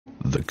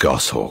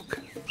goshawk.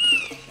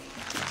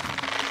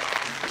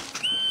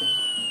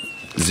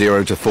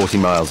 0 to 40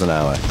 miles an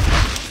hour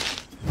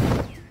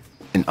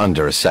in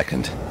under a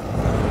second.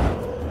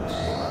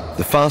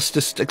 The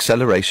fastest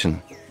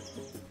acceleration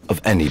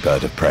of any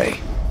bird of prey,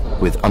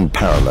 with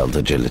unparalleled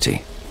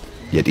agility.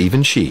 Yet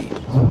even she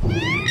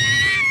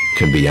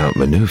can be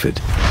outmaneuvered.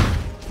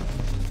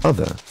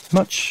 Other,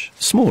 much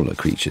smaller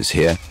creatures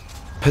here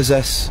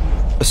possess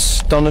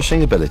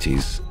astonishing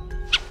abilities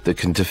that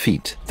can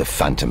defeat the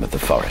phantom of the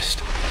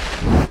forest.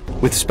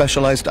 With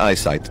specialized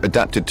eyesight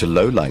adapted to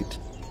low light,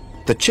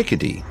 the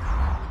chickadee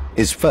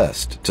is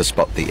first to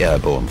spot the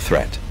airborne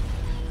threat.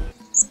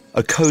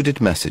 A coded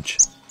message,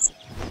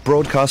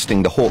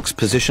 broadcasting the hawk's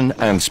position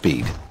and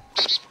speed.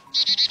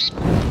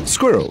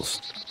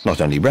 Squirrels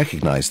not only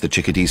recognize the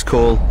chickadee's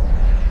call,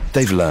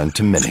 they've learned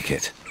to mimic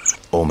it,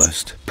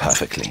 almost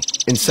perfectly.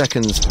 In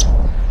seconds,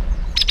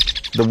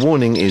 the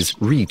warning is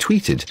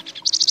retweeted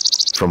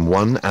from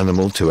one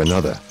animal to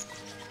another.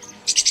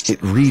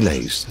 It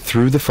relays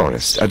through the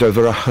forest at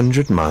over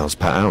 100 miles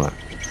per hour.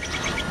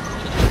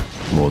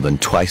 More than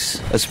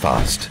twice as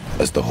fast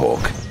as the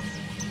hawk.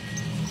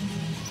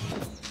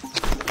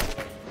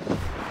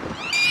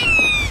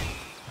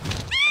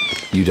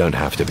 You don't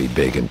have to be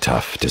big and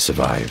tough to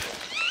survive.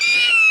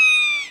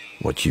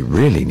 What you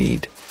really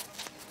need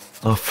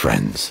are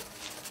friends.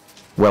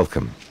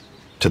 Welcome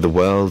to the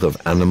world of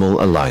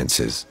animal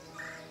alliances,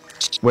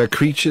 where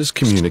creatures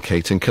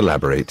communicate and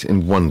collaborate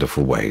in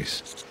wonderful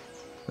ways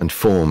and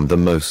form the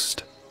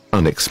most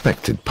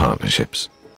unexpected partnerships.